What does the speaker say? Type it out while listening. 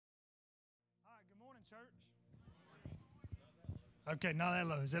church? Okay, not that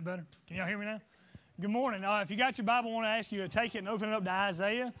low. Is that better? Can y'all hear me now? Good morning. If you got your Bible, I want to ask you to take it and open it up to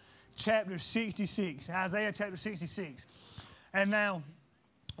Isaiah chapter 66. Isaiah chapter 66. And now,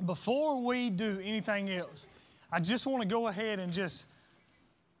 before we do anything else, I just want to go ahead and just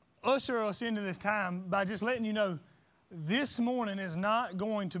usher us into this time by just letting you know this morning is not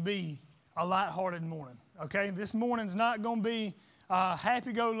going to be a lighthearted morning, okay? This morning's not going to be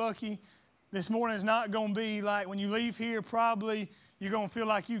happy-go-lucky. This morning is not going to be like when you leave here, probably you're going to feel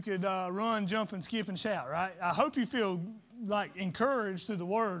like you could run, jump, and skip and shout, right? I hope you feel like encouraged through the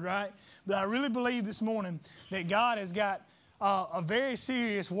Word, right? But I really believe this morning that God has got a very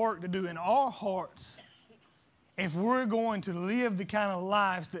serious work to do in our hearts if we're going to live the kind of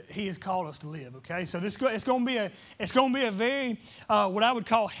lives that He has called us to live, okay? So it's going to be a very, what I would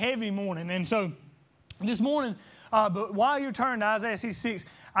call heavy morning. And so this morning, but while you're turning to Isaiah 66,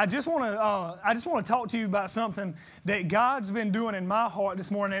 I just want to talk to you about something that God's been doing in my heart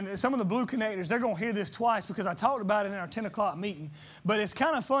this morning. And some of the Blue Connectors, they're going to hear this twice because I talked about it in our 10 o'clock meeting. But it's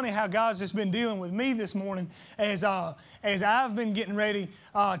kind of funny how God's just been dealing with me this morning as I've been getting ready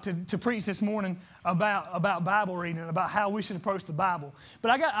to preach this morning about Bible reading and about how we should approach the Bible.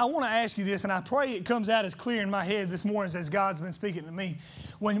 But I want to ask you this, and I pray it comes out as clear in my head this morning as God's been speaking to me.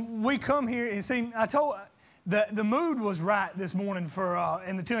 When we come here and see, the mood was right this morning for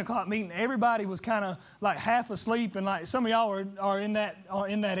in the 10 o'clock meeting. Everybody was kind of like half asleep, and like some of y'all are in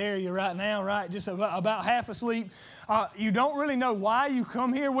that area right now, right? Just about half asleep. You don't really know why you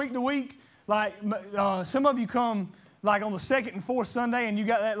come here week to week. Like some of you come like on the second and fourth Sunday, and you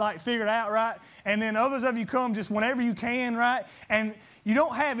got that like figured out, right? And then others of you come just whenever you can, right? And you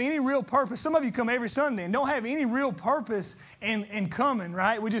don't have any real purpose. Some of you come every Sunday and don't have any real purpose in coming,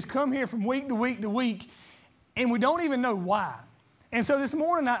 right? We just come here from week to week to week. And we don't even know why. And so this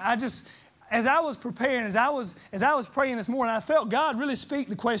morning, I just, as I was preparing, as I was praying this morning, I felt God really speak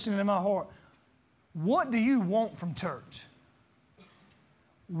the question in my heart. What do you want from church?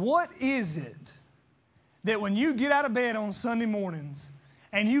 What is it that when you get out of bed on Sunday mornings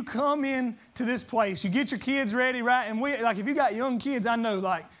and you come in to this place, you get your kids ready, right? And like if you got young kids, I know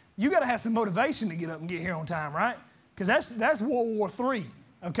like you got to have some motivation to get up and get here on time, right? Because that's World War III,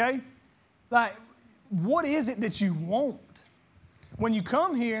 okay? Like, what is it that you want? When you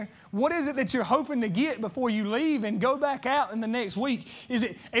come here, what is it that you're hoping to get before you leave and go back out in the next week? Is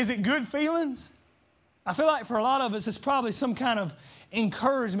it good feelings? I feel like for a lot of us, it's probably some kind of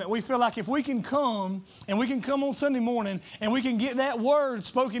encouragement. We feel like if we can come, and we can come on Sunday morning, and we can get that word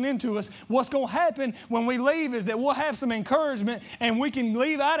spoken into us, what's going to happen when we leave is that we'll have some encouragement, and we can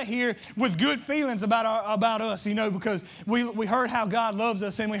leave out of here with good feelings about us, you know, because we heard how God loves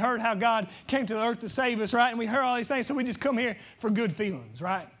us, and we heard how God came to the earth to save us, right? And we heard all these things, so we just come here for good feelings,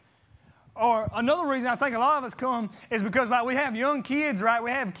 right? Or another reason I think a lot of us come is because like we have young kids, right?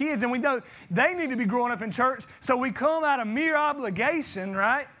 We have kids and we know they need to be growing up in church. So we come out of mere obligation,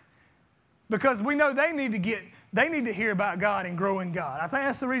 right? Because we know they need to hear about God and grow in God. I think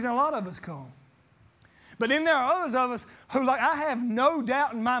that's the reason a lot of us come. But then there are others of us who, like, I have no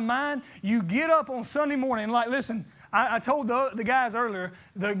doubt in my mind, you get up on Sunday morning and like, listen, I told the guys earlier,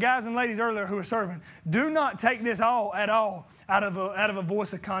 the guys and ladies earlier who are serving, do not take this at all out of a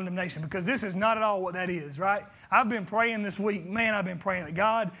voice of condemnation, because this is not at all what that is, right? I've been praying this week. Man, I've been praying that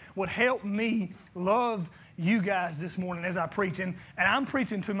God would help me love you guys this morning as I preach. And I'm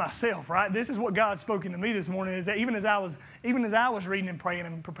preaching to myself, right? This is what God's spoken to me this morning, is that even as I was reading and praying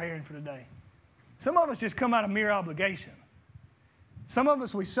and preparing for today. Some of us just come out of mere obligation. Some of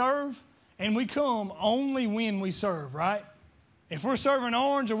us, we serve, and we come only when we serve, right? If we're serving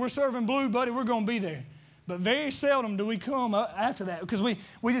orange or we're serving blue, buddy, we're going to be there. But very seldom do we come after that, because we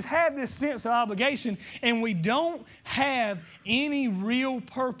just have this sense of obligation, and we don't have any real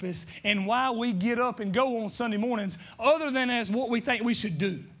purpose in why we get up and go on Sunday mornings other than as what we think we should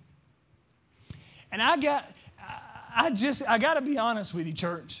do. And I got to be honest with you,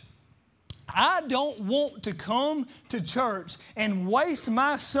 church. I don't want to come to church and waste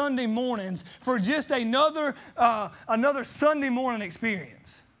my Sunday mornings for just another Sunday morning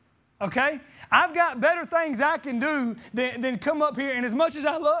experience. Okay? I've got better things I can do than come up here, and as much as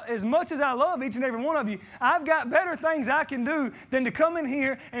I love each and every one of you, I've got better things I can do than to come in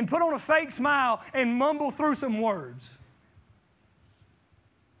here and put on a fake smile and mumble through some words.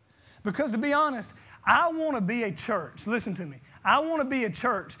 Because to be honest, I want to be a church. Listen to me. I want to be a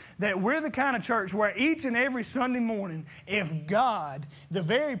church that we're the kind of church where each and every Sunday morning, if God, the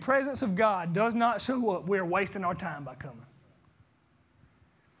very presence of God, does not show up, we're wasting our time by coming.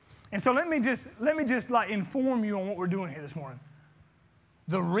 And so let me just like inform you on what we're doing here this morning.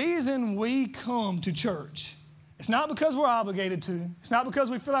 The reason we come to church, it's not because we're obligated to. It's not because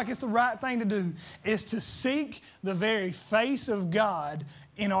we feel like it's the right thing to do. It's to seek the very face of God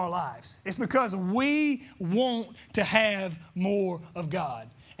in our lives. It's because we want to have more of God.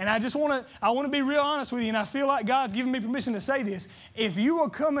 And I want to be real honest with you, and I feel like God's given me permission to say this. If you are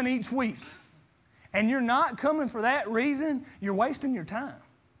coming each week and you're not coming for that reason, you're wasting your time.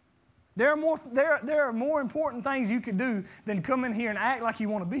 There are more important things you could do than come in here and act like you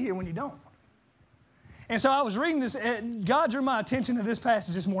want to be here when you don't. And so I was reading this. God drew my attention to this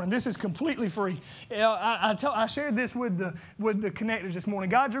passage this morning. This is completely free. I shared this with the connectors this morning.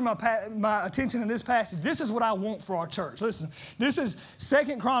 God drew my attention to this passage. This is what I want for our church. Listen, this is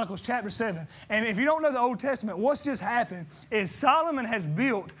 2 Chronicles chapter 7. And if you don't know the Old Testament, what's just happened is Solomon has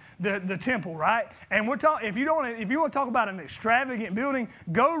built the temple, right? And if you want to talk about an extravagant building,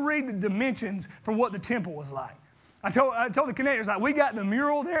 go read the dimensions for what the temple was like. I told the connectors, like, we got the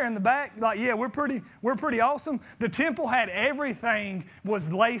mural there in the back. Like, yeah, we're pretty awesome. The temple had everything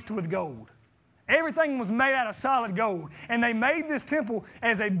was laced with gold. Everything was made out of solid gold. And they made this temple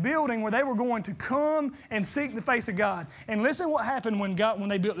as a building where they were going to come and seek the face of God. And listen what happened when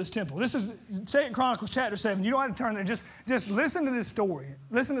they built this temple. This is 2 Chronicles chapter 7. You don't have to turn there. Just listen to this story.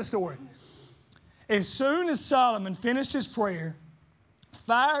 Listen to the story. As soon as Solomon finished his prayer,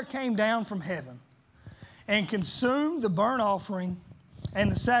 fire came down from heaven and consumed the burnt offering and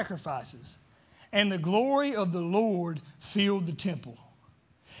the sacrifices. And the glory of the Lord filled the temple.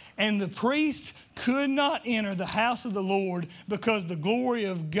 And the priests could not enter the house of the Lord because the glory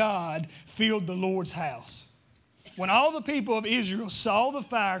of God filled the Lord's house. When all the people of Israel saw the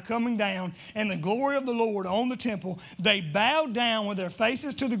fire coming down and the glory of the Lord on the temple, they bowed down with their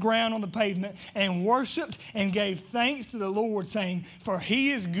faces to the ground on the pavement and worshiped and gave thanks to the Lord, saying, "For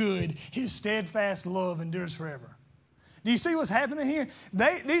he is good, his steadfast love endures forever." Do you see what's happening here?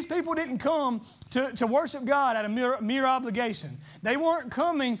 These people didn't come to worship God out of mere obligation. They weren't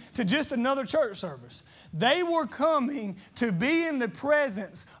coming to just another church service. They were coming to be in the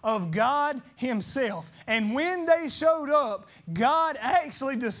presence of God Himself. And when they showed up, God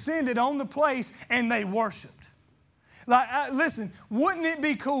actually descended on the place and they worshiped. Listen, wouldn't it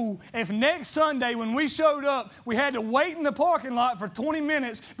be cool if next Sunday when we showed up, we had to wait in the parking lot for 20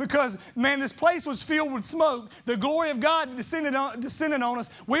 minutes because, man, this place was filled with smoke. The glory of God descended on us.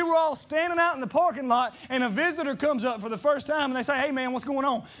 We were all standing out in the parking lot, and a visitor comes up for the first time, and they say, "Hey, man, what's going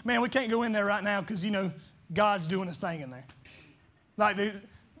on?" "Man, we can't go in there right now because, God's doing His thing in there."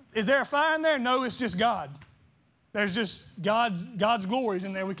 Is there a fire in there? No, it's just God. There's just God's glories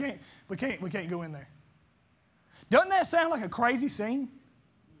in there. We can't go in there. Doesn't that sound like a crazy scene?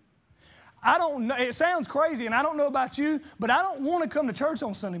 I don't know. It sounds crazy, and I don't know about you, but I don't want to come to church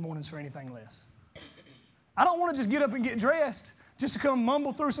on Sunday mornings for anything less. I don't want to just get up and get dressed just to come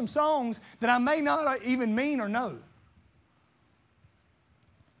mumble through some songs that I may not even mean or know.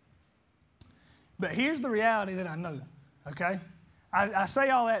 But here's the reality that I know, okay? I say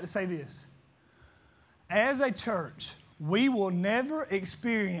all that to say this. As a church, we will never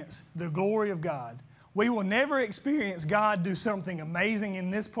experience the glory of God. We will never experience God do something amazing in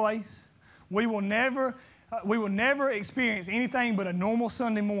this place. We will never experience anything but a normal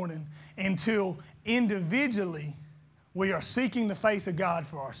Sunday morning until individually we are seeking the face of God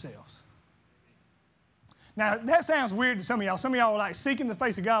for ourselves. Now, that sounds weird to some of y'all. Some of y'all are like, seeking the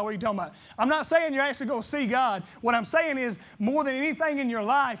face of God, what are you talking about? I'm not saying you're actually going to see God. What I'm saying is, more than anything in your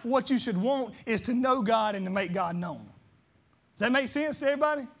life, what you should want is to know God and to make God known. Does that make sense to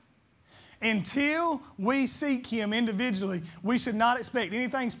everybody? Until we seek Him individually, we should not expect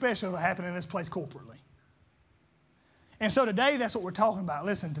anything special to happen in this place corporately. And so today, that's what we're talking about.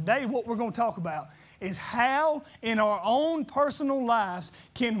 Listen, today what we're going to talk about is how in our own personal lives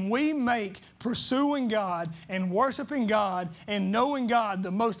can we make pursuing God and worshiping God and knowing God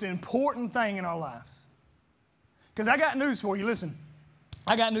the most important thing in our lives. Because I got news for you. Listen,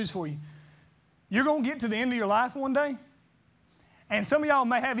 I got news for you. You're going to get to the end of your life one day, and some of y'all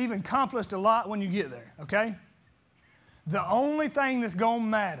may have even accomplished a lot when you get there, okay? The only thing that's going to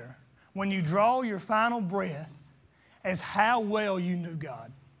matter when you draw your final breath is how well you knew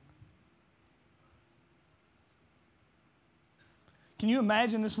God. Can you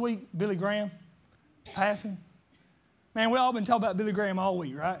imagine this week Billy Graham passing? Man, we've all been talking about Billy Graham all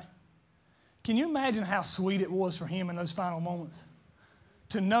week, right? Can you imagine how sweet it was for him in those final moments?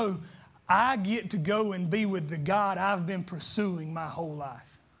 To know I get to go and be with the God I've been pursuing my whole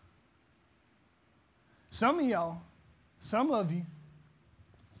life. Some of y'all, some of you,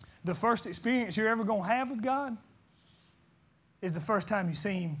 the first experience you're ever going to have with God is the first time you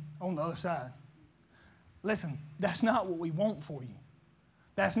see Him on the other side. Listen, that's not what we want for you.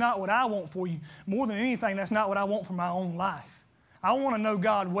 That's not what I want for you. More than anything, that's not what I want for my own life. I want to know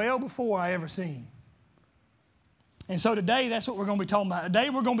God well before I ever see Him. And so today, that's what we're going to be talking about. Today,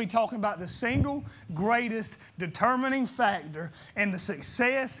 we're going to be talking about the single greatest determining factor in the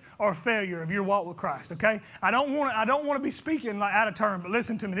success or failure of your walk with Christ, okay? I don't want to be speaking like out of turn, but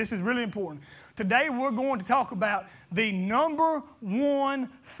listen to me. This is really important. Today, we're going to talk about the number one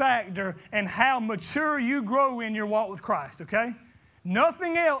factor in how mature you grow in your walk with Christ, okay?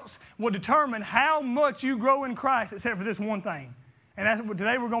 Nothing else will determine how much you grow in Christ except for this one thing. And that's what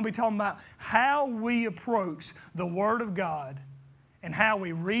today we're going to be talking about, how we approach the Word of God and how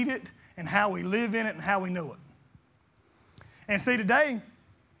we read it and how we live in it and how we know it. And see, today,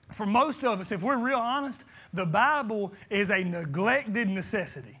 for most of us, if we're real honest, the Bible is a neglected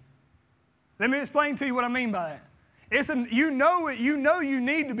necessity. Let me explain to you what I mean by that. You know you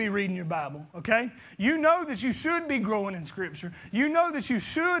need to be reading your Bible, okay? You know that you should be growing in Scripture. You know that you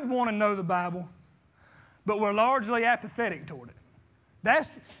should want to know the Bible, but we're largely apathetic toward it.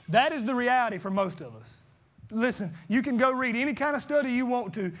 That is the reality for most of us. Listen, you can go read any kind of study you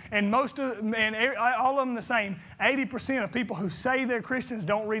want to, and all of them the same. 80% of people who say they're Christians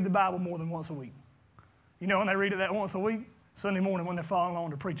don't read the Bible more than once a week. You know when they read it that once a week? Sunday morning when they're following along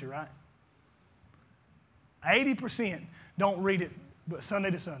to preacher, right? 80% don't read it but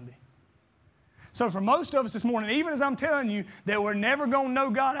Sunday to Sunday. So for most of us this morning, even as I'm telling you that we're never going to know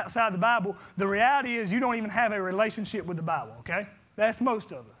God outside the Bible, the reality is you don't even have a relationship with the Bible, okay? That's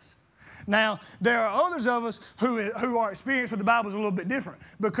most of us. Now, there are others of us who our experience with the Bible is a little bit different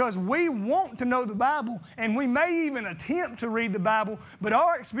because we want to know the Bible and we may even attempt to read the Bible, but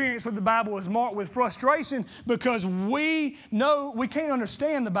our experience with the Bible is marked with frustration because we know we can't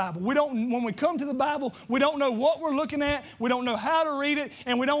understand the Bible. When we come to the Bible, we don't know what we're looking at, we don't know how to read it,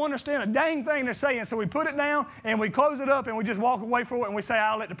 and we don't understand a dang thing they're saying. So we put it down and we close it up and we just walk away from it and we say,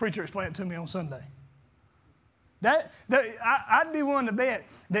 I'll let the preacher explain it to me on Sunday. I'd be willing to bet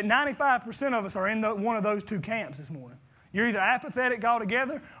that 95% of us are in one of those two camps this morning. You're either apathetic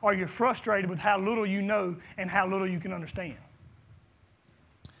altogether or you're frustrated with how little you know and how little you can understand.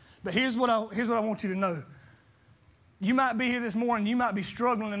 But here's what I want you to know. You might be here this morning, you might be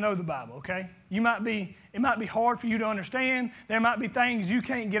struggling to know the Bible, okay? It might be hard for you to understand. There might be things you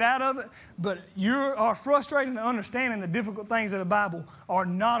can't get out of it, but you are frustrated in understanding the difficult things of the Bible are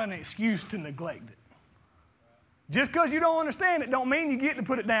not an excuse to neglect it. Just because you don't understand it don't mean you get to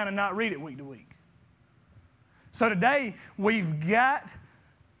put it down and not read it week to week. So today, we've got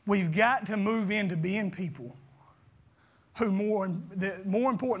to move into being people who more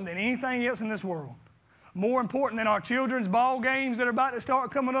important than anything else in this world, more important than our children's ball games that are about to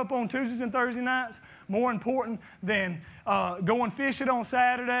start coming up on Tuesdays and Thursday nights, more important than going fishing on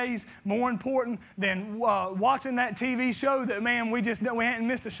Saturdays, more important than watching that TV show that, man, we hadn't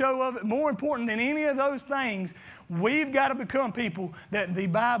missed a show of it, more important than any of those things, we've got to become people that the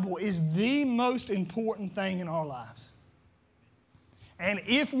Bible is the most important thing in our lives. And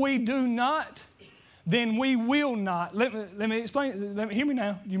if we do not, then we will not. Let me explain. Hear me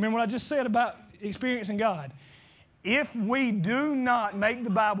now. You remember what I just said about experiencing God? If we do not make the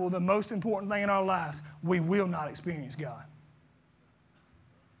Bible the most important thing in our lives, we will not experience God.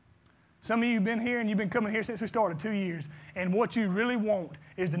 Some of you have been here and you've been coming here since we started 2 years, and what you really want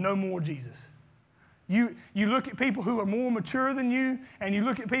is to know more Jesus. You look at people who are more mature than you, and you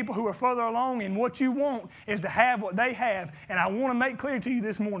look at people who are further along, and what you want is to have what they have. And I want to make clear to you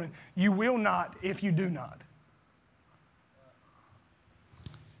this morning, you will not if you do not.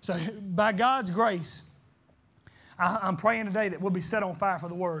 So by God's grace, I'm praying today that we'll be set on fire for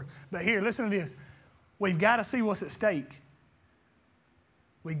the Word. But here, listen to this. We've got to see what's at stake.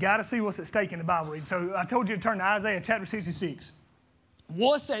 We've got to see what's at stake in the Bible. So I told you to turn to Isaiah chapter 66.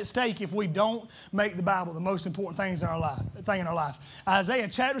 What's at stake if we don't make the Bible the most important thing in our life? Isaiah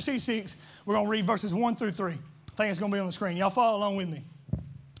chapter 66, we're going to read verses 1 through 3. I think it's going to be on the screen. Y'all follow along with me.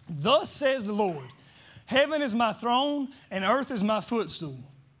 Thus says the Lord, heaven is my throne and earth is my footstool.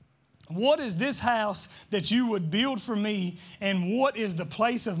 What is this house that you would build for me, and what is the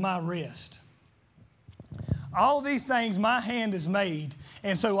place of my rest? All these things my hand has made,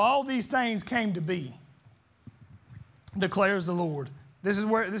 and so all these things came to be, declares the Lord. This is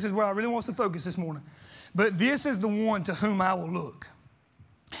where I really want us to focus this morning. But this is the one to whom I will look.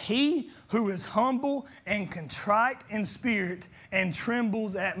 He who is humble and contrite in spirit and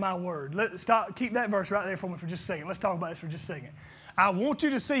trembles at my word. Keep that verse right there for me for just a second. Let's talk about this for just a second. I want you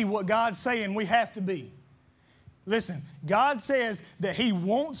to see what God's saying we have to be. Listen, God says that He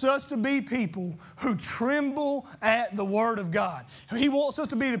wants us to be people who tremble at the Word of God. He wants us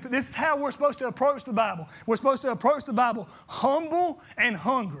to be, this is how we're supposed to approach the Bible. We're supposed to approach the Bible humble and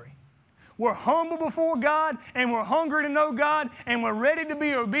hungry. We're humble before God, and we're hungry to know God, and we're ready to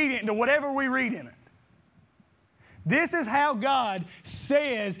be obedient to whatever we read in it. This is how God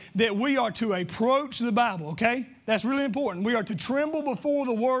says that we are to approach the Bible, okay? That's really important. We are to tremble before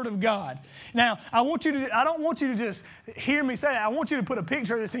the Word of God. Now, I don't want you to just hear me say that. I want you to put a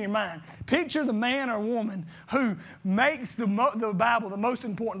picture of this in your mind. Picture the man or woman who makes the Bible the most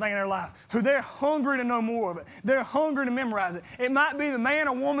important thing in their life, who they're hungry to know more of it. They're hungry to memorize it. It might be the man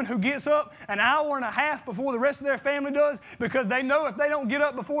or woman who gets up an hour and a half before the rest of their family does, because they know if they don't get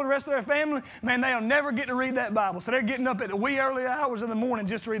up before the rest of their family, man, they'll never get to read that Bible. So they're getting up at the wee early hours of the morning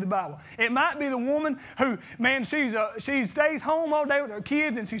just to read the Bible. It might be the woman who, man, she stays home all day with her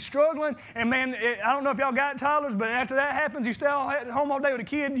kids and she's struggling. And man, I don't know if y'all got toddlers, but after that happens, you stay at home all day with a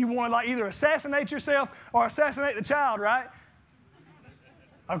kid, you want to like either assassinate yourself or assassinate the child, right?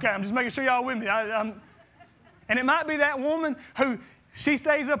 Okay, I'm just making sure y'all with me. And it might be that woman who she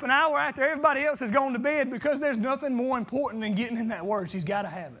stays up an hour after everybody else has gone to bed because there's nothing more important than getting in that Word. She's got to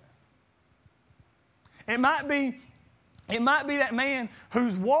have it. It might be that man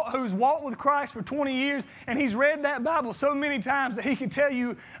who's walked with Christ for 20 years, and he's read that Bible so many times that he can tell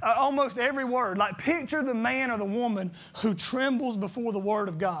you almost every word. Like, picture the man or the woman who trembles before the Word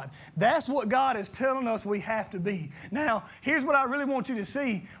of God. That's what God is telling us we have to be. Now, here's what I really want you to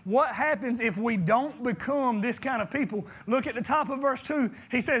see. What happens if we don't become this kind of people? Look at the top of verse 2.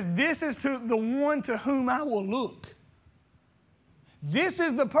 He says, "This is to the one to whom I will look." This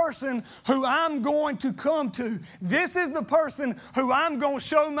is the person who I'm going to come to. This is the person who I'm going to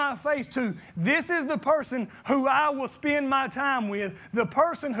show my face to. This is the person who I will spend my time with, the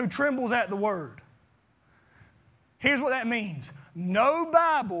person who trembles at the Word. Here's what that means. No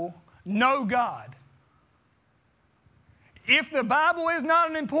Bible, no God. If the Bible is not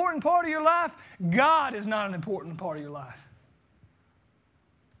an important part of your life, God is not an important part of your life.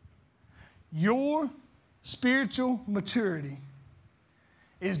 Your spiritual maturity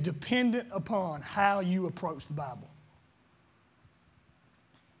is dependent upon how you approach the Bible.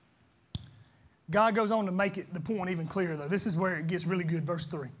 God goes on to make the point even clearer, though. This is where it gets really good, verse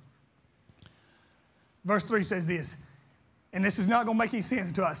 3. Verse 3 says this, and this is not going to make any sense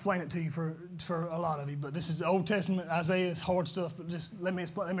until I explain it to you for a lot of you, but this is the Old Testament. Isaiah is hard stuff, but just let me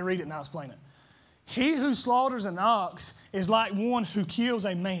read it and I'll explain it. "He who slaughters an ox is like one who kills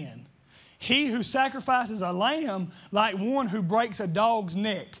a man. He who sacrifices a lamb like one who breaks a dog's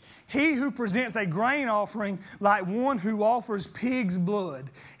neck. He who presents a grain offering like one who offers pig's blood.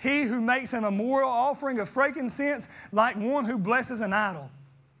 He who makes a memorial offering of frankincense like one who blesses an idol.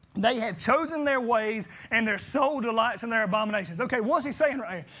 They have chosen their ways, and their soul delights in their abominations." Okay, what's he saying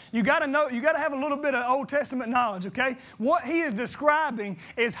right here? You got to have a little bit of Old Testament knowledge, okay? What he is describing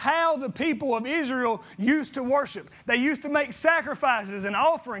is how the people of Israel used to worship. They used to make sacrifices and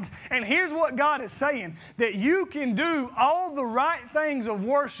offerings. And here's what God is saying, that you can do all the right things of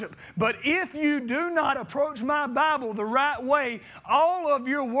worship, but if you do not approach my Bible the right way, all of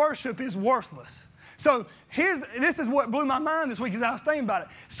your worship is worthless. So this is what blew my mind this week as I was thinking about it.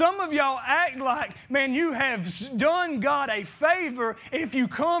 Some of y'all act like, man, you have done God a favor if you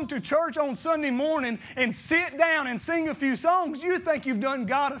come to church on Sunday morning and sit down and sing a few songs. You think you've done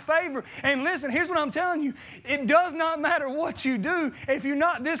God a favor. And listen, here's what I'm telling you. It does not matter what you do. If you're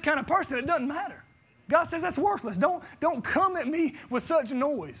not this kind of person, it doesn't matter. God says that's worthless. Don't come at me with such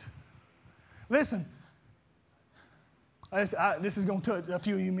noise. Listen, this is going to touch a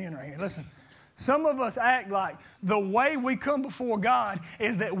few of you men right here. Listen. Some of us act like the way we come before God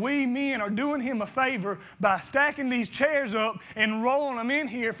is that we men are doing Him a favor by stacking these chairs up and rolling them in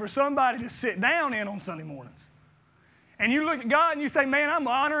here for somebody to sit down in on Sunday mornings. And you look at God and you say, man, I'm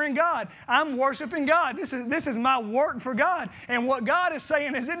honoring God. I'm worshiping God. This is my work for God. And what God is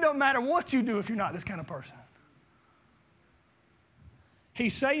saying is it doesn't matter what you do if you're not this kind of person.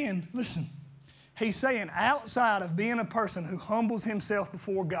 He's saying, listen, He's saying outside of being a person who humbles himself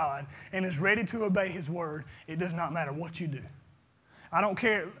before God and is ready to obey His Word, it does not matter what you do. I don't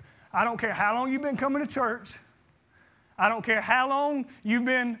care how long you've been coming to church. I don't care how long you've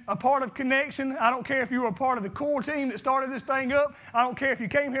been a part of Connection. I don't care if you were a part of the core team that started this thing up. I don't care if you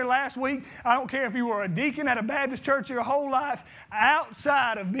came here last week. I don't care if you were a deacon at a Baptist church your whole life.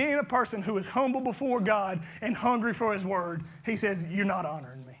 Outside of being a person who is humble before God and hungry for His Word, He says, you're not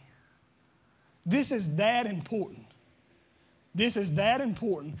honoring me. This is that important. This is that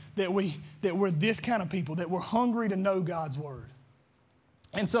important that we're this kind of people, that we're hungry to know God's Word.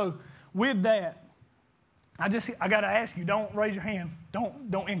 And so with that, I got to ask you, don't raise your hand.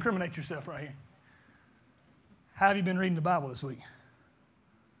 Don't incriminate yourself right here. How have you been reading the Bible this week?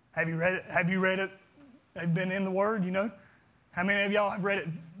 Have you read it? Have you been in the Word, you know? How many of y'all have read it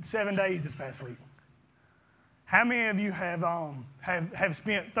 7 days this past week? How many of you have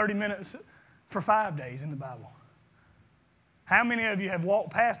spent 30 minutes for 5 days in the Bible? How many of you have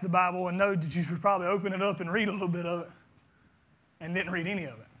walked past the Bible and know that you should probably open it up and read a little bit of it and didn't read any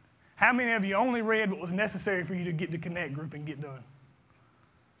of it? How many of you only read what was necessary for you to get to Connect Group and get done?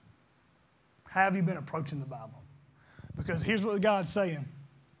 How have you been approaching the Bible? Because here's what God's saying.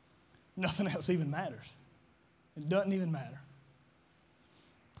 Nothing else even matters. It doesn't even matter.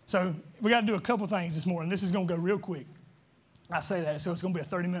 So we got to do a couple things this morning. This is going to go real quick. I say that, so it's going to be a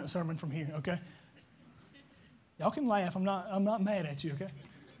 30-minute sermon from here, okay? Y'all can laugh. I'm not mad at you, okay?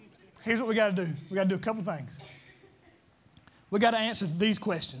 Here's what we got to do. We got to do a couple things. We got to answer these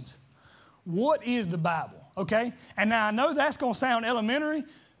questions. What is the Bible, okay? And now I know that's going to sound elementary,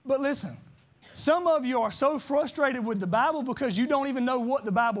 but listen. Some of you are so frustrated with the Bible because you don't even know what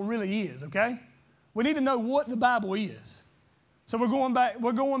the Bible really is, okay? We need to know what the Bible is. So we're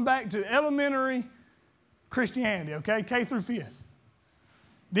going back to elementary Christianity, okay? K through 5th.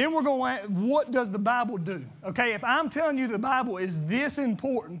 Then we're going to ask, what does the Bible do? Okay, if I'm telling you the Bible is this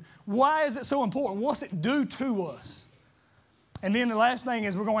important, why is it so important? What's it do to us? And then the last thing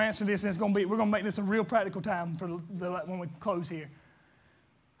is we're going to answer this, and we're going to make this a real practical time for when we close here.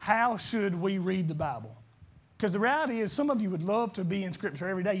 How should we read the Bible? Because the reality is some of you would love to be in Scripture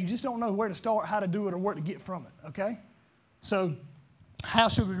every day. You just don't know where to start, how to do it, or where to get from it, okay? So how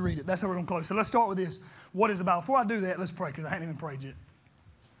should we read it? That's how we're going to close. So let's start with this. What is the Bible? Before I do that, let's pray, because I haven't even prayed yet.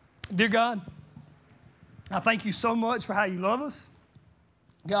 Dear God, I thank you so much for how you love us.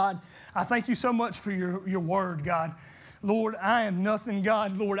 God, I thank you so much for your word, God. Lord, I am nothing,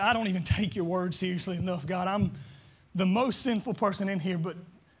 God. Lord, I don't even take your word seriously enough, God. I'm the most sinful person in here, but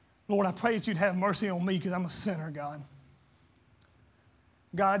Lord, I pray that you'd have mercy on me because I'm a sinner, God.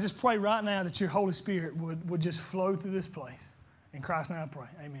 God, I just pray right now that your Holy Spirit would just flow through this place. In Christ's name I pray.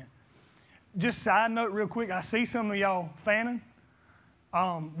 Amen. Just side note real quick, I see some of y'all fanning.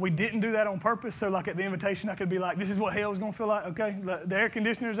 We didn't do that on purpose, so like at the invitation I could be like, this is what hell's going to feel like, okay? The air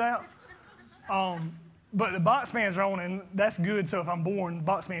conditioner's out. But the box fans are on, and that's good, so if I'm bored,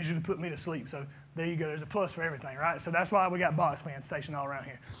 box fans usually put me to sleep. So there you go. There's a plus for everything, right? So that's why we got box fans stationed all around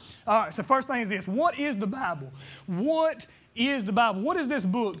here. All right, so first thing is this. What is the Bible? What is the Bible? What is this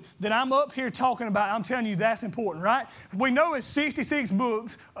book that I'm up here talking about? I'm telling you that's important, right? We know it's 66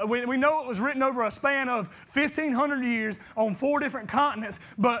 books. We know it was written over a span of 1,500 years on 4 different continents.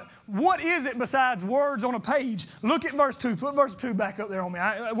 But what is it besides words on a page? Look at verse 2. Put verse 2 back up there on me.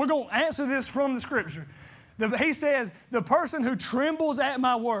 We're going to answer this from the Scripture. He says, the person who trembles at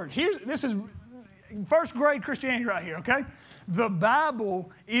my word. This is first grade Christianity right here, okay? The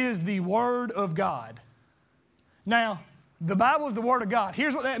Bible is the Word of God. Now, the Bible is the Word of God.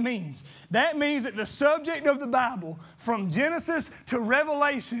 Here's what that means. That means that the subject of the Bible, from Genesis to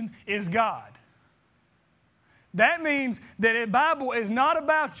Revelation, is God. That means that the Bible is not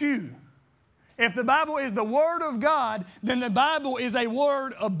about you. If the Bible is the Word of God, then the Bible is a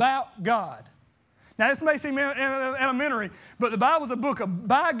word about God. Now, this may seem elementary, but the Bible is a book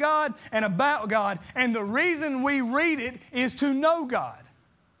by God and about God, and the reason we read it is to know God.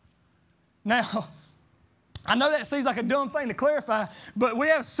 Now, I know that seems like a dumb thing to clarify, but we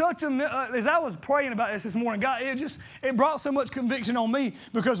have such a, as I was praying about this morning, God, it brought so much conviction on me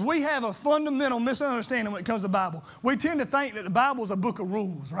because we have a fundamental misunderstanding when it comes to the Bible. We tend to think that the Bible is a book of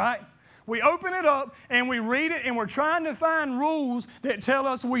rules, right? We open it up and we read it and we're trying to find rules that tell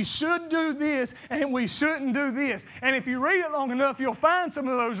us we should do this and we shouldn't do this. And if you read it long enough, you'll find some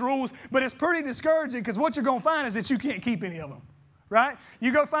of those rules, but it's pretty discouraging because what you're going to find is that you can't keep any of them, right?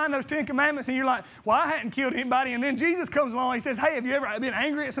 You go find those 10 commandments and you're like, well, I hadn't killed anybody. And then Jesus comes along and he says, hey, have you ever been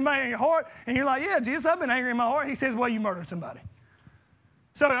angry at somebody in your heart? And you're like, yeah, Jesus, I've been angry in my heart. He says, well, you murdered somebody.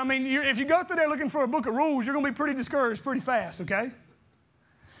 So, I mean, if you go through there looking for a book of rules, you're going to be pretty discouraged pretty fast, okay?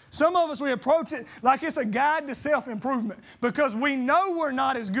 Some of us, we approach it like it's a guide to self-improvement because we know we're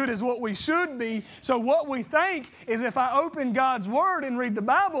not as good as what we should be. So what we think is if I open God's Word and read the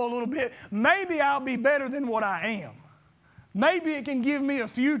Bible a little bit, maybe I'll be better than what I am. Maybe it can give me a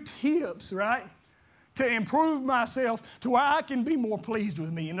few tips, right, to improve myself to where I can be more pleased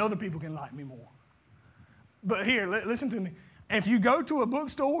with me and other people can like me more. But here, listen to me. If you go to a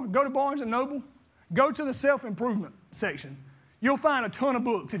bookstore, go to Barnes & Noble, go to the self-improvement section. You'll find a ton of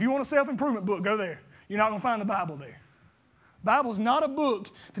books. If you want a self-improvement book, go there. You're not going to find the Bible there. The Bible's not a book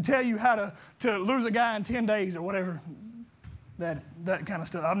to tell you how to lose a guy in 10 days or whatever that kind of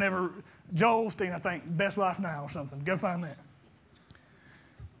stuff. I've never, Joel Osteen, I think, Best Life Now or something. Go find that.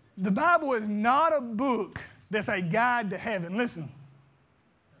 The Bible is not a book that's a guide to heaven. Listen,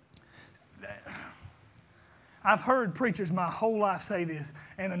 I've heard preachers my whole life say this,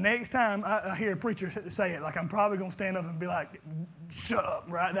 and the next time I hear a preacher say it, like I'm probably going to stand up and be like, shut up,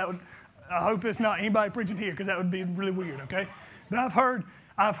 right? I hope it's not anybody preaching here because that would be really weird, okay? But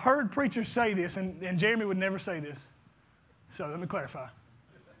I've heard preachers say this, and Jeremy would never say this. So let me clarify.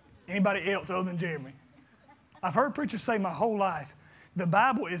 Anybody else other than Jeremy? I've heard preachers say my whole life, the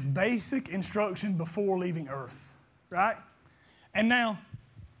Bible is basic instruction before leaving earth, right? And now,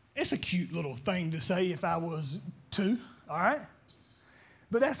 it's a cute little thing to say if I was 2, all right?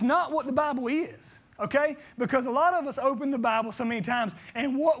 But that's not what the Bible is, okay? Because a lot of us open the Bible so many times,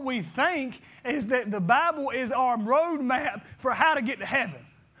 and what we think is that the Bible is our roadmap for how to get to heaven.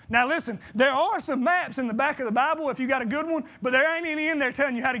 Now listen, there are some maps in the back of the Bible if you got a good one, but there ain't any in there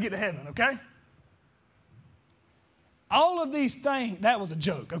telling you how to get to heaven, okay? All of these things, that was a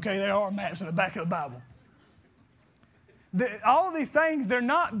joke, okay? There are maps in the back of the Bible. All of these things, they're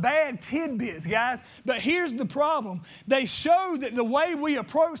not bad tidbits, guys, but here's the problem. They show that the way we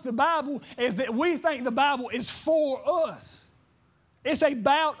approach the Bible is that we think the Bible is for us. It's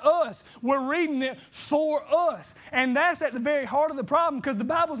about us. We're reading it for us. And that's at the very heart of the problem because the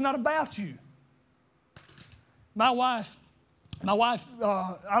Bible's not about you. My wife,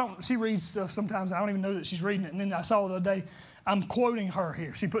 she reads stuff sometimes. I don't even know that she's reading it. And then I saw the other day, I'm quoting her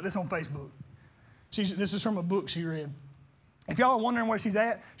here. She put this on Facebook. This is from a book she read. If y'all are wondering where she's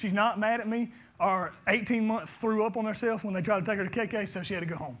at, she's not mad at me. Our 18-month threw up on herself when they tried to take her to KK, so she had to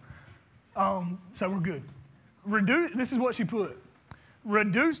go home. So we're good. This is what she put.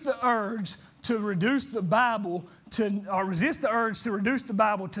 Resist the urge to reduce the Bible to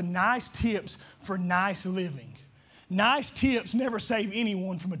nice tips for nice living. Nice tips never save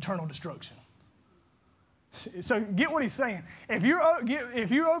anyone from eternal destruction. So get what he's saying. If you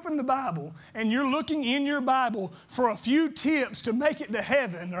open the Bible and you're looking in your Bible for a few tips to make it to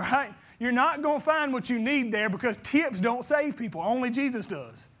heaven, all right, you're not going to find what you need there because tips don't save people. Only Jesus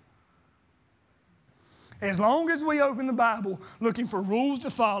does. As long as we open the Bible looking for rules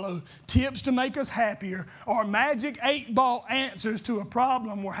to follow, tips to make us happier, or magic 8-ball answers to a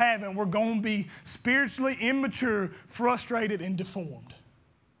problem we're having, we're going to be spiritually immature, frustrated, and deformed.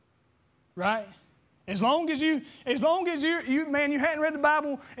 Right? As long as you hadn't read the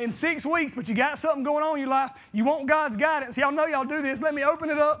Bible in 6 weeks, but you got something going on in your life, you want God's guidance. Y'all know y'all do this. Let me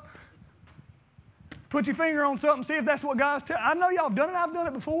open it up. Put your finger on something, see if that's what God's telling. I know y'all have done it. I've done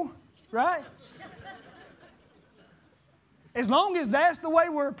it before. Right? As long as that's the way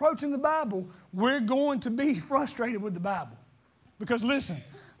we're approaching the Bible, we're going to be frustrated with the Bible. Because listen,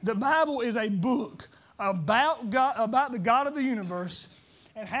 the Bible is a book about God, about the God of the universe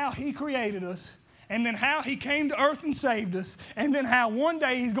and how He created us, and then how He came to earth and saved us, and then how one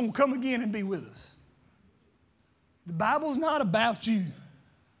day He's going to come again and be with us. The Bible's not about you.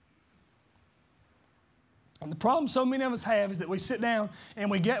 And the problem so many of us have is that we sit down and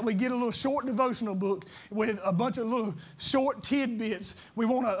we get a little short devotional book with a bunch of little short tidbits. We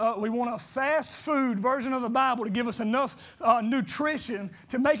want a fast food version of the Bible to give us enough nutrition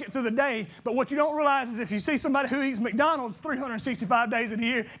to make it through the day. But what you don't realize is if you see somebody who eats McDonald's 365 days of the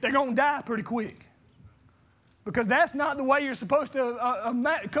year, they're going to die pretty quick. Because that's not the way you're supposed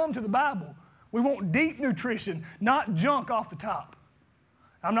to come to the Bible. We want deep nutrition, not junk off the top.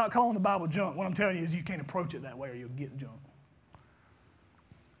 I'm not calling the Bible junk. What I'm telling you is you can't approach it that way or you'll get junk.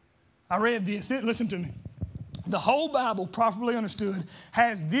 I read this. Listen to me. The whole Bible, properly understood,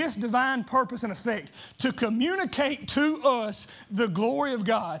 has this divine purpose and effect to communicate to us the glory of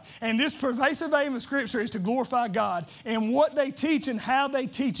God. And this pervasive aim of Scripture is to glorify God. And what they teach and how they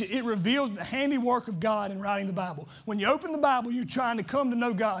teach it, it reveals the handiwork of God in writing the Bible. When you open the Bible, you're trying to come to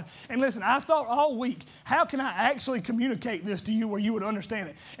know God. And listen, I thought all week, how can I actually communicate this to you where you would understand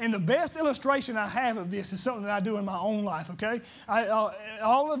it? And the best illustration I have of this is something that I do in my own life, okay?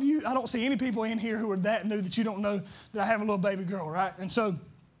 All of you, I don't see any people in here who are that new that you don't know that I have a little baby girl, right? And so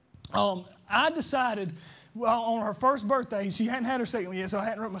I decided, well, on her first birthday, she hadn't had her second one yet, so I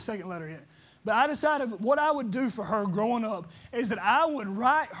hadn't wrote my second letter yet. But I decided what I would do for her growing up is that I would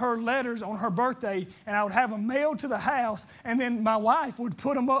write her letters on her birthday, and I would have them mailed to the house, and then my wife would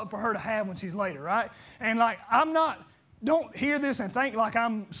put them up for her to have when she's later, right? And like, don't hear this and think like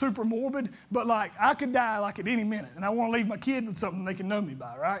I'm super morbid, but like I could die like at any minute, and I want to leave my kid with something they can know me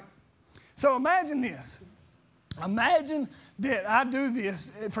by, right? So imagine this. Imagine that I do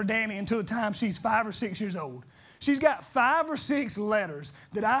this for Danny until the time she's 5 or 6 years old. She's got 5 or 6 letters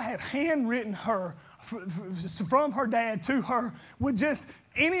that I have handwritten her from her dad to her with just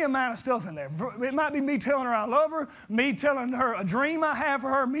any amount of stuff in there. It might be me telling her I love her, me telling her a dream I have for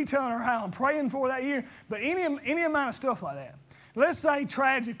her, me telling her how I'm praying for that year, but any amount of stuff like that. Let's say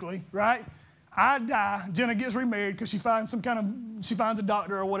tragically, right, I die, Jenna gets remarried because she finds a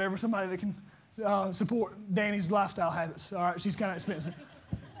doctor or whatever, somebody that can support Danny's lifestyle habits. All right, she's kind of expensive.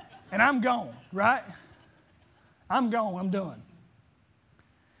 And I'm gone, right? I'm gone, I'm done.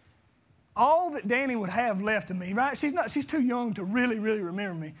 All that Danny would have left of me, right? She's too young to really, really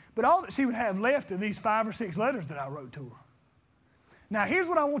remember me. But all that she would have left of these 5 or 6 letters that I wrote to her. Now, here's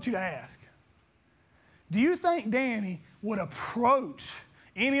what I want you to ask. Do you think Danny would approach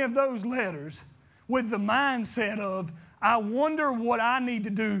any of those letters with the mindset of, I wonder what I need to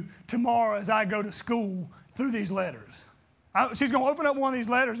do tomorrow as I go to school through these letters? She's going to open up one of these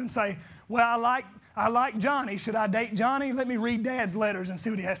letters and say, well, I like Johnny. Should I date Johnny? Let me read Dad's letters and see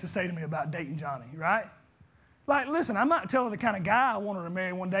what he has to say to me about dating Johnny, right? Like, listen, I might tell her the kind of guy I want her to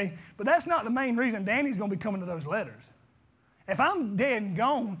marry one day, but that's not the main reason Danny's going to be coming to those letters. If I'm dead and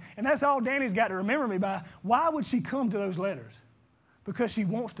gone, and that's all Danny's got to remember me by, why would she come to those letters? Because she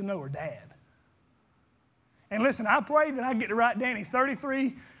wants to know her dad. And listen, I pray that I get to write Danny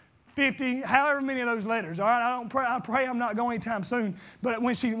 33, 50, however many of those letters. All right, I pray I'm not going anytime soon. But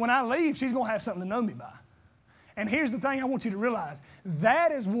when I leave, she's going to have something to know me by. And here's the thing I want you to realize.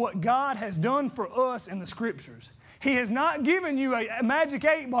 That is what God has done for us in the Scriptures. He has not given you a magic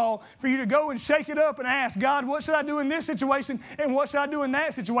 8-ball for you to go and shake it up and ask, God, what should I do in this situation and what should I do in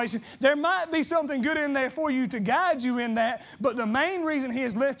that situation? There might be something good in there for you to guide you in that, but the main reason He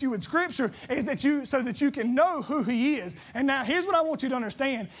has left you with Scripture is so that you can know who He is. And now here's what I want you to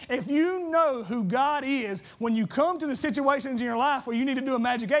understand. If you know who God is, when you come to the situations in your life where you need to do a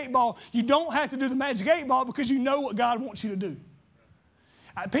magic 8-ball, you don't have to do the magic 8-ball because you know what God wants you to do.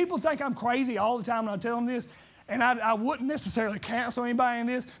 People think I'm crazy all the time when I tell them this. And I wouldn't necessarily cancel anybody in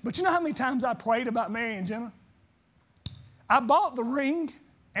this, but you know how many times I prayed about marrying Jenna? I bought the ring,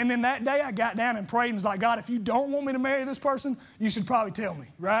 and then that day I got down and prayed and was like, God, if you don't want me to marry this person, you should probably tell me,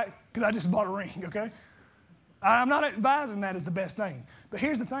 right? Because I just bought a ring, okay? I'm not advising that as the best thing. But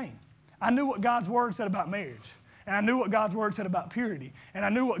here's the thing. I knew what God's Word said about marriage, and I knew what God's Word said about purity, and I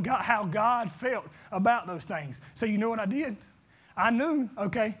knew how God felt about those things. So you know what I did? I knew,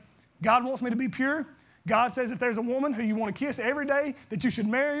 okay, God wants me to be pure. God says if there's a woman who you want to kiss every day, that you should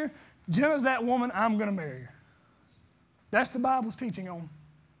marry her. Jenna's that woman, I'm going to marry her. That's the Bible's teaching on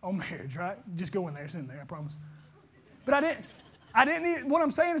marriage, right? Just go in there, it's in there, I promise. But what I'm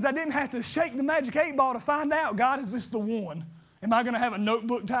saying is I didn't have to shake the magic 8-ball to find out, God, is this the one? Am I going to have a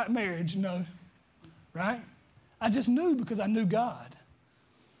notebook type marriage? No, right? I just knew because I knew God.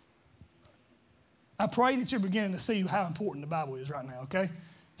 I pray that you're beginning to see how important the Bible is right now, okay?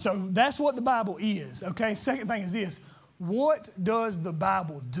 So that's what the Bible is, okay? Second thing is this. What does the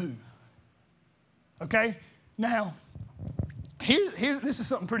Bible do? Okay? Now, this is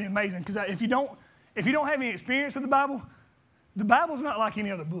something pretty amazing because if you don't have any experience with the Bible's not like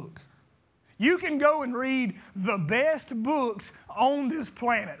any other book. You can go and read the best books on this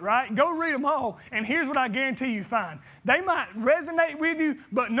planet, right? Go read them all, and here's what I guarantee you find. They might resonate with you,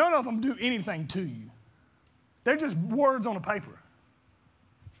 but none of them do anything to you. They're just words on a paper.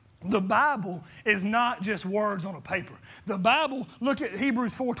 The Bible is not just words on a paper. The Bible, look at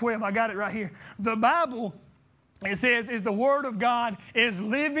Hebrews 4:12. I got it right here. The Bible, it says, is the Word of God, is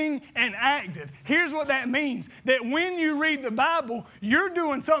living and active. Here's what that means. That when you read the Bible, you're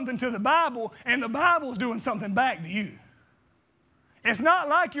doing something to the Bible, and the Bible's doing something back to you. It's not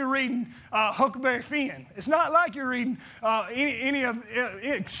like you're reading Huckleberry Finn. It's not like you're reading any of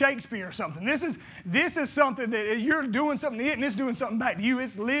Shakespeare or something. This is something that you're doing something to it, and it's doing something back to you.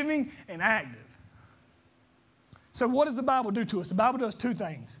 It's living and active. So what does the Bible do to us? The Bible does two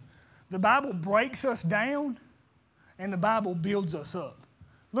things. The Bible breaks us down, and the Bible builds us up.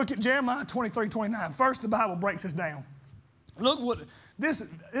 Look at Jeremiah 23:29. First, the Bible breaks us down. Look what, this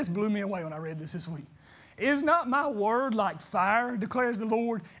blew me away when I read this week. Is not my word like fire, declares the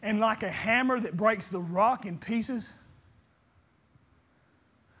Lord, and like a hammer that breaks the rock in pieces?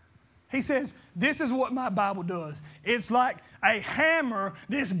 He says, this is what my Bible does. It's like a hammer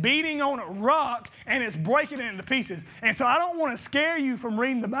that's beating on a rock and it's breaking it into pieces. And so I don't want to scare you from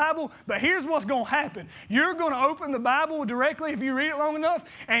reading the Bible, but here's what's going to happen. You're going to open the Bible directly if you read it long enough,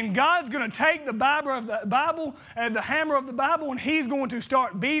 and God's going to take the hammer of the Bible, and He's going to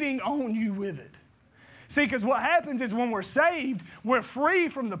start beating on you with it. See, because what happens is when we're saved, we're free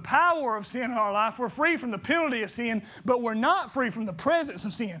from the power of sin in our life. We're free from the penalty of sin, but we're not free from the presence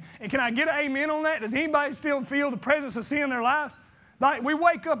of sin. And can I get an amen on that? Does anybody still feel the presence of sin in their lives? Like we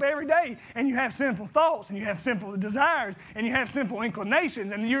wake up every day and you have sinful thoughts and you have sinful desires and you have sinful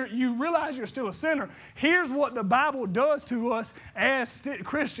inclinations and you realize you're still a sinner. Here's what the Bible does to us as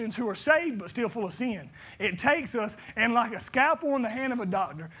Christians who are saved but still full of sin. It takes us and like a scalpel in the hand of a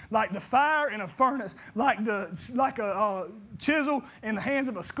doctor, like the fire in a furnace, like a chisel in the hands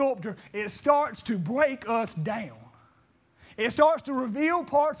of a sculptor, it starts to break us down. It starts to reveal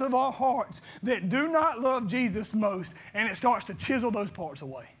parts of our hearts that do not love Jesus most, and it starts to chisel those parts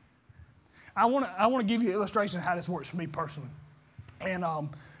away. I want to give you an illustration of how this works for me personally. And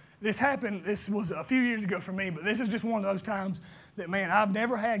this was a few years ago for me, but this is just one of those times that, man, I've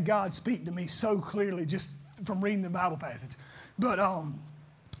never had God speak to me so clearly just from reading the Bible passage. But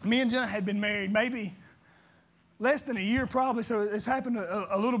me and Jenna had been married maybe less than a year probably, so it's happened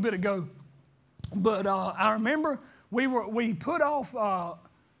a little bit ago. But I remember we put off our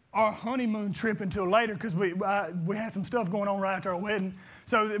honeymoon trip until later because we had some stuff going on right after our wedding.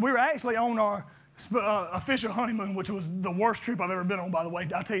 So we were actually on our official honeymoon, which was the worst trip I've ever been on, by the way.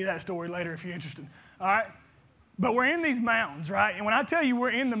 I'll tell you that story later if you're interested. All right? But we're in these mountains, right? And when I tell you we're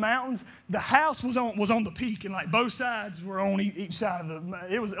in the mountains, the house was on the peak, and like both sides were on each side of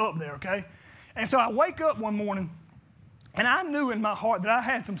it was up there, okay? And so I wake up one morning, and I knew in my heart that I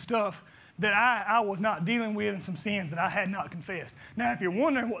had some stuff that I was not dealing with and some sins that I had not confessed. Now, if you're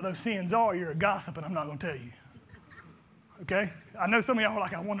wondering what those sins are, you're a gossip, and I'm not going to tell you. Okay? I know some of y'all are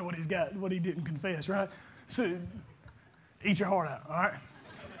like, I wonder what he didn't confess, right? So, eat your heart out, all right?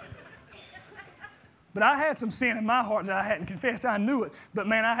 But I had some sin in my heart that I hadn't confessed. I knew it, but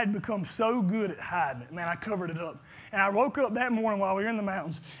man, I had become so good at hiding it. Man, I covered it up. And I woke up that morning while we were in the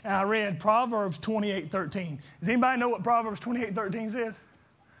mountains, and I read Proverbs 28:13. Does anybody know what Proverbs 28:13 says?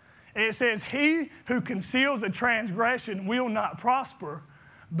 It says, he who conceals a transgression will not prosper,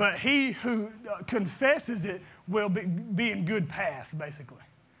 but he who confesses it will be in good path, basically.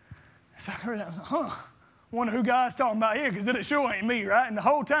 So I heard that, I was like, wonder who God's talking about here, because it sure ain't me, right? And the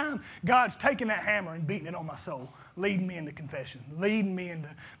whole time, God's taking that hammer and beating it on my soul, leading me into confession, leading me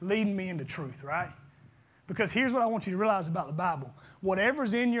into truth, right? Because here's what I want you to realize about the Bible.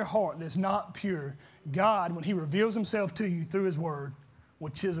 Whatever's in your heart that's not pure, God, when he reveals himself to you through his word, will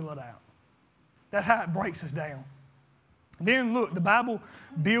chisel it out. That's how it breaks us down. Then look, the Bible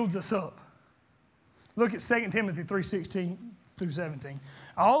builds us up. Look at 2 Timothy 3:16 through 17.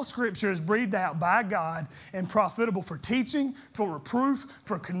 All Scripture is breathed out by God and profitable for teaching, for reproof,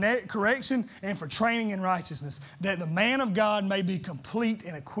 for correction, and for training in righteousness, that the man of God may be complete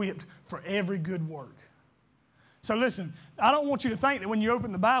and equipped for every good work. So listen, I don't want you to think that when you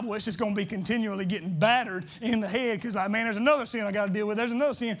open the Bible, it's just going to be continually getting battered in the head because, like, man, there's another sin I got to deal with. There's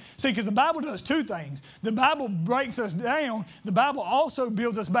another sin. See, because the Bible does two things. The Bible breaks us down. The Bible also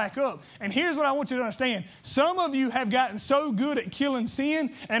builds us back up. And here's what I want you to understand. Some of you have gotten so good at killing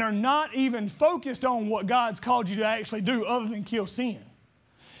sin and are not even focused on what God's called you to actually do other than kill sin.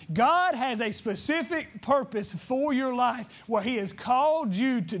 God has a specific purpose for your life where he has called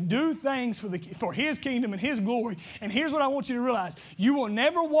you to do things for his kingdom and his glory. And here's what I want you to realize. You will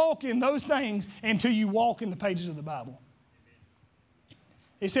never walk in those things until you walk in the pages of the Bible.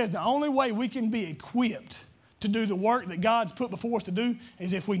 It says the only way we can be equipped to do the work that God's put before us to do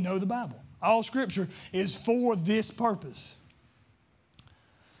is if we know the Bible. All Scripture is for this purpose.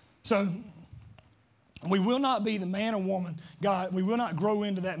 So, we will not be the man or woman we will not grow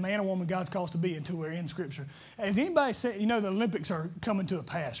into that man or woman God's called us to be until we're in Scripture. As anybody said, you know, the Olympics are coming to a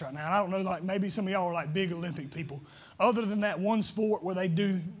pass right now. And I don't know, like maybe some of y'all are like big Olympic people. Other than that one sport where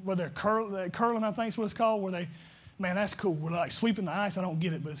they're curling, I think is what it's called, where man, that's cool. We're like sweeping the ice. I don't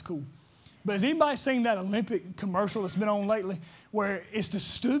get it, but it's cool. But has anybody seen that Olympic commercial that's been on lately where it's the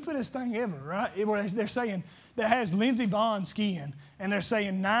stupidest thing ever, right? Where they're saying, that has Lindsey Vonn skiing, and they're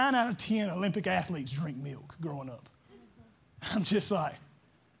saying 9 out of 10 Olympic athletes drink milk growing up. I'm just like,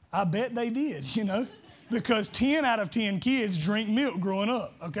 I bet they did, you know, because 10 out of 10 kids drink milk growing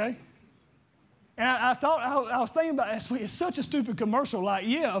up, okay? And I was thinking about it, it's such a stupid commercial. Like,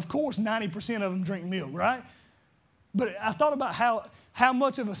 yeah, of course 90% of them drink milk, right? But I thought about how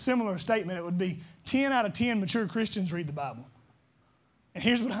much of a similar statement it would be. 10 out of 10 mature Christians read the Bible. And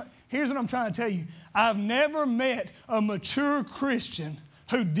here's what I'm trying to tell you. I've never met a mature Christian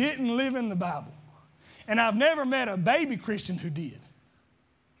who didn't live in the Bible. And I've never met a baby Christian who did.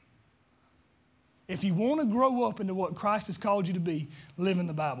 If you want to grow up into what Christ has called you to be, live in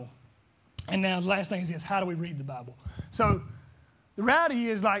the Bible. And now the last thing is this, how do we read the Bible? So the reality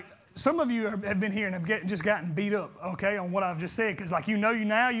is, like, some of you have been here and have just gotten beat up, okay, on what I've just said, because like you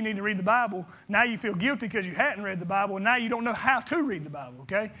now you need to read the Bible. Now you feel guilty because you hadn't read the Bible, and now you don't know how to read the Bible,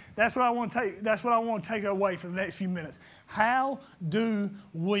 okay? That's what I want to take away for the next few minutes. How do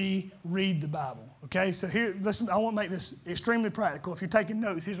we read the Bible, okay? So here, listen, I want to make this extremely practical. If you're taking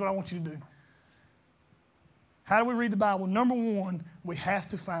notes, here's what I want you to do. How do we read the Bible? Number one, we have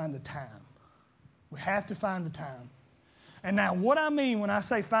to find the time. We have to find the time. And now what I mean when I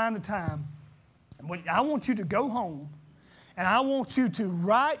say find the time, I want you to go home and I want you to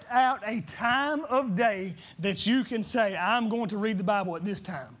write out a time of day that you can say, I'm going to read the Bible at this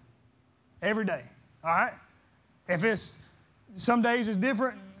time. Every day, all right? If it's, some days it's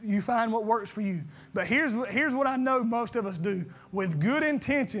different, you find what works for you. But here's what I know most of us do. With good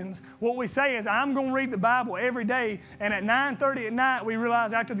intentions, what we say is, I'm going to read the Bible every day, and at 9:30 at night, we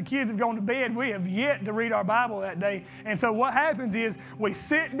realize after the kids have gone to bed, we have yet to read our Bible that day. And so what happens is we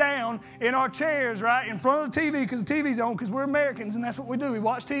sit down in our chairs, right, in front of the TV, because the TV's on, because we're Americans, and that's what we do. We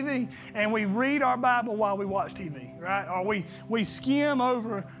watch TV, and we read our Bible while we watch TV, right? Or we skim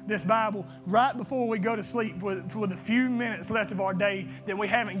over this Bible right before we go to sleep with a few minutes left of our day that we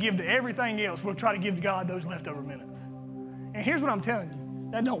haven't given to everything else. We'll try to give to God those leftover minutes. And here's what I'm telling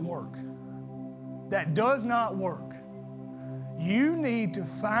you. That don't work. That does not work. You need to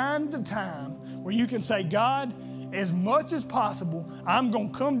find the time where you can say, God, as much as possible, I'm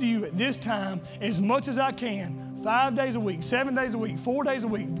going to come to you at this time as much as I can, 5 days a week, 7 days a week, 4 days a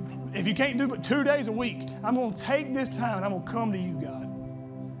week. If you can't do but 2 days a week, I'm going to take this time and I'm going to come to you, God.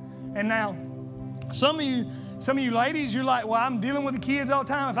 And now, some of you ladies, you're like, well, I'm dealing with the kids all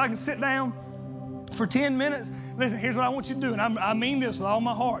the time. If I can sit down for 10 minutes, listen, here's what I want you to do, and I mean this with all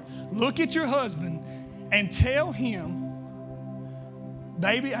my heart. Look at your husband and tell him,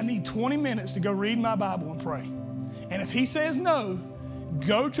 baby, I need 20 minutes to go read my Bible and pray. And if he says no,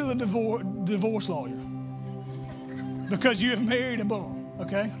 go to the divorce lawyer, because you have married a bum,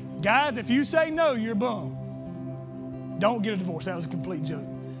 okay? Guys, if you say no, you're a bum. Don't get a divorce. That was a complete joke.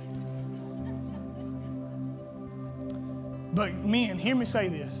 But men, hear me say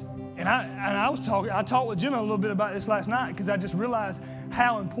this. And I talked with Jim a little bit about this last night, because I just realized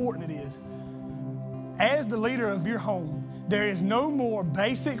how important it is. As the leader of your home, there is no more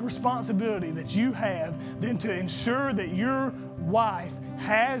basic responsibility that you have than to ensure that your wife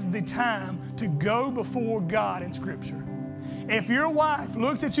has the time to go before God in Scripture. If your wife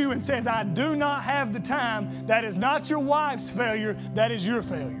looks at you and says, I do not have the time, that is not your wife's failure, that is your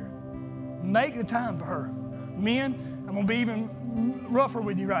failure. Make the time for her. Men, I'm going to be even rougher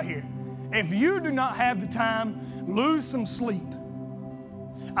with you right here. If you do not have the time, lose some sleep.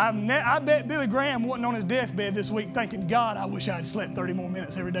 I bet Billy Graham wasn't on his deathbed this week thinking, God, I wish I had slept 30 more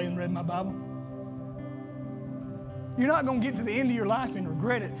minutes every day and read my Bible. You're not going to get to the end of your life and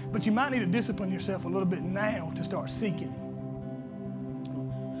regret it, but you might need to discipline yourself a little bit now to start seeking it.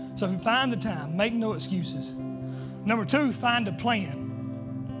 So if you find the time, make no excuses. Number two, find a plan.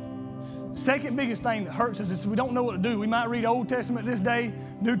 Second biggest thing that hurts us is we don't know what to do. We might read Old Testament this day,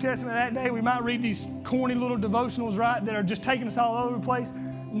 New Testament that day. We might read these corny little devotionals, right, that are just taking us all over the place.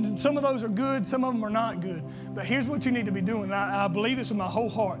 And some of those are good, some of them are not good. But here's what you need to be doing. I believe this with my whole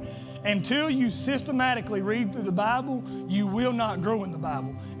heart. Until you systematically read through the Bible, you will not grow in the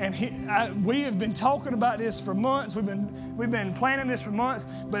Bible. And we have been talking about this for months. We've been planning this for months.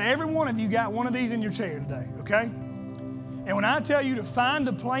 But every one of you got one of these in your chair today, okay? And when I tell you to find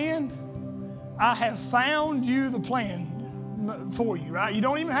a plan, I have found you the plan for you, right? You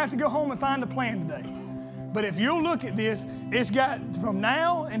don't even have to go home and find a plan today. But if you'll look at this, it's got from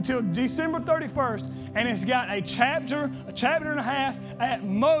now until December 31st, and it's got a chapter and a half, at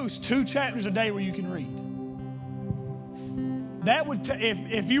most 2 chapters a day where you can read. That would,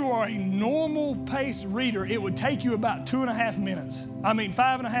 if you are a normal paced reader, it would take you about 5.5 minutes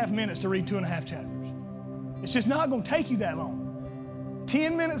to read 2.5 chapters. It's just not going to take you that long.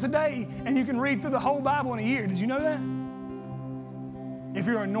 10 minutes a day, and you can read through the whole Bible in a year. Did you know that? If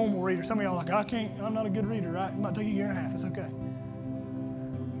you're a normal reader. Some of y'all are like, I'm not a good reader, right? It might take you 1.5 years. It's okay.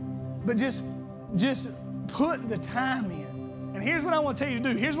 But just put the time in. And here's what I want to tell you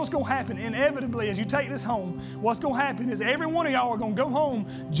to do. Here's what's going to happen. Inevitably, as you take this home, what's going to happen is every one of y'all are going to go home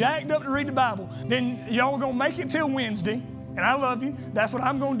jacked up to read the Bible. Then y'all are going to make it till Wednesday. And I love you. That's what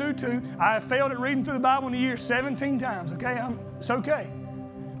I'm going to do too. I have failed at reading through the Bible in a year 17 times, okay? It's okay.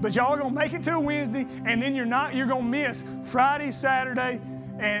 But y'all are going to make it till Wednesday, and then you're going to miss Friday, Saturday,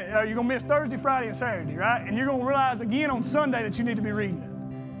 and you're going to miss Thursday, Friday, and Saturday, right? And you're going to realize again on Sunday that you need to be reading it.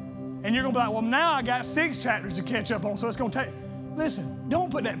 And you're going to be like, well, now I got 6 chapters to catch up on, so it's going to take. Listen,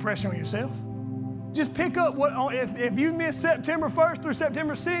 don't put that pressure on yourself. Just pick up if you miss September 1st through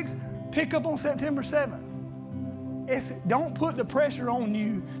September 6th, pick up on September 7th. Don't put the pressure on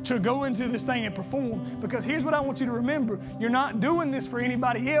you to go into this thing and perform, because here's what I want you to remember. You're not doing this for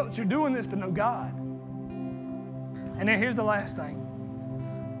anybody else. You're doing this to know God. And then here's the last thing.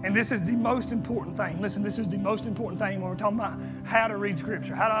 And this is the most important thing. Listen, this is the most important thing when we're talking about how to read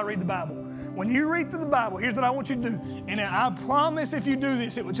Scripture. How do I read the Bible? When you read through the Bible, here's what I want you to do. And I promise if you do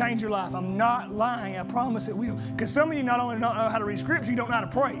this, it will change your life. I'm not lying. I promise it will. Because some of you not only don't know how to read Scripture, you don't know how to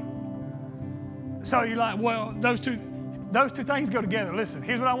pray. So you're like, well, those two things go together. Listen,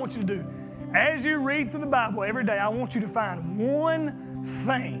 here's what I want you to do. As you read through the Bible every day, I want you to find one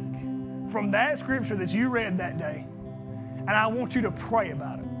thing from that Scripture that you read that day, and I want you to pray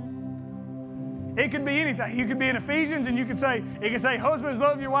about it. It could be anything. You could be in Ephesians and it could say, husbands,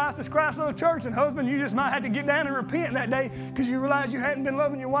 love your wives as Christ loved the church. And husband, you just might have to get down and repent that day because you realize you hadn't been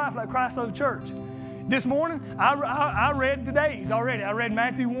loving your wife like Christ loved the church. This morning, I read today's already. I read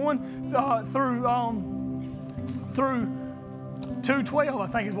Matthew 1 through 2:12, I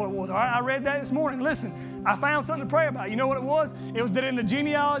think is what it was. All right, I read that this morning. Listen, I found something to pray about. You know what it was? It was that in the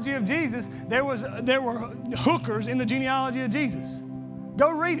genealogy of Jesus, there were hookers in the genealogy of Jesus.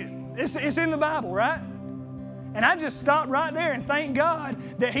 Go read it. It's in the Bible, right? And I just stopped right there and thank God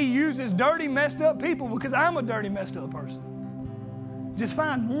that He uses dirty, messed up people, because I'm a dirty, messed up person. Just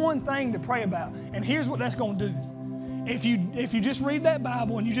find one thing to pray about. And here's what that's going to do. If you just read that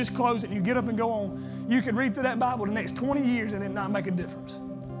Bible and you just close it and you get up and go on, you could read through that Bible the next 20 years and it not make a difference.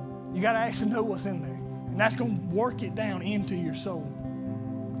 You got to actually know what's in there. And that's going to work it down into your soul.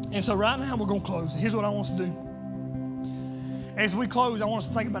 And so right now we're going to close. Here's what I want us to do. As we close, I want us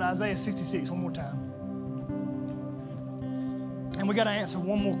to think about Isaiah 66 one more time. And we got to answer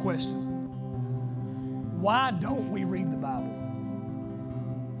one more question. Why don't we read the Bible?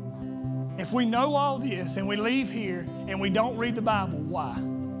 If we know all this and we leave here and we don't read the Bible, why?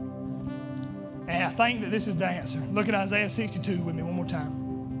 And I think that this is the answer. Look at Isaiah 62 with me one more time.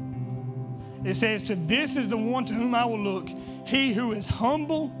 It says, this is the one to whom I will look, he who is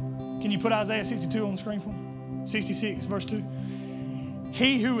humble. Can you put Isaiah 62 on the screen for me? 66, verse 2.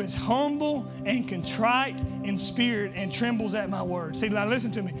 He who is humble and contrite in spirit and trembles at my word. See, now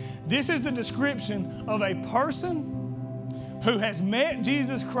listen to me. This is the description of a person who has met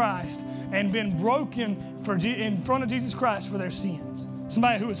Jesus Christ and been broken in front of Jesus Christ for their sins.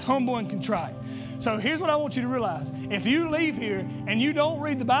 Somebody who is humble and contrite. So here's what I want you to realize. If you leave here and you don't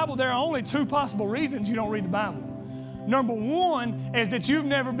read the Bible, there are only two possible reasons you don't read the Bible. Number one is that you've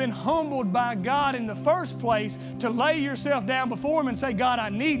never been humbled by God in the first place to lay yourself down before Him and say, God, I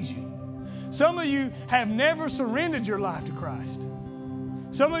need you. Some of you have never surrendered your life to Christ.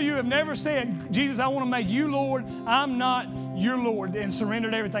 Some of you have never said, Jesus, I want to make you Lord. I'm not your Lord, and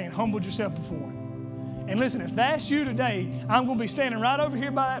surrendered everything and humbled yourself before Him. And listen, if that's you today, I'm going to be standing right over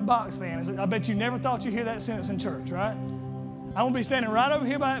here by that box fan. I bet you never thought you'd hear that sentence in church, right? I'm going to be standing right over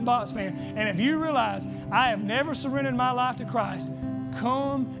here by that box fan. And if you realize I have never surrendered my life to Christ,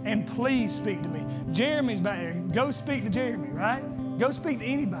 come and please speak to me. Jeremy's back there. Go speak to Jeremy, right? Go speak to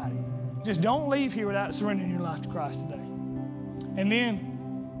anybody. Just don't leave here without surrendering your life to Christ today. And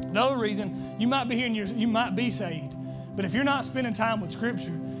then the other reason, you might be here and you might be saved. But if you're not spending time with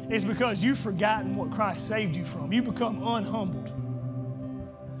Scripture, it's because you've forgotten what Christ saved you from. You become unhumbled.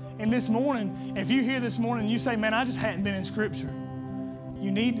 And this morning, if you're here this morning and you say, man, I just hadn't been in Scripture,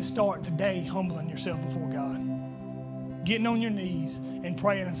 you need to start today humbling yourself before God. Getting on your knees and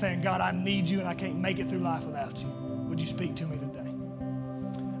praying and saying, God, I need you and I can't make it through life without you. Would you speak to me today?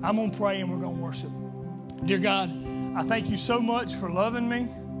 I'm going to pray and we're going to worship. Dear God, I thank you so much for loving me.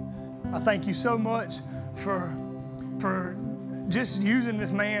 I thank you so much for just using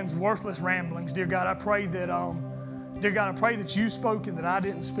this man's worthless ramblings. Dear God, I pray that you spoke and that I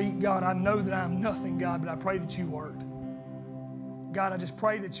didn't speak. God, I know that I'm nothing, God, but I pray that you worked. God, I just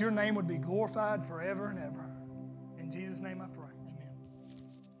pray that your name would be glorified forever and ever. In Jesus' name I pray.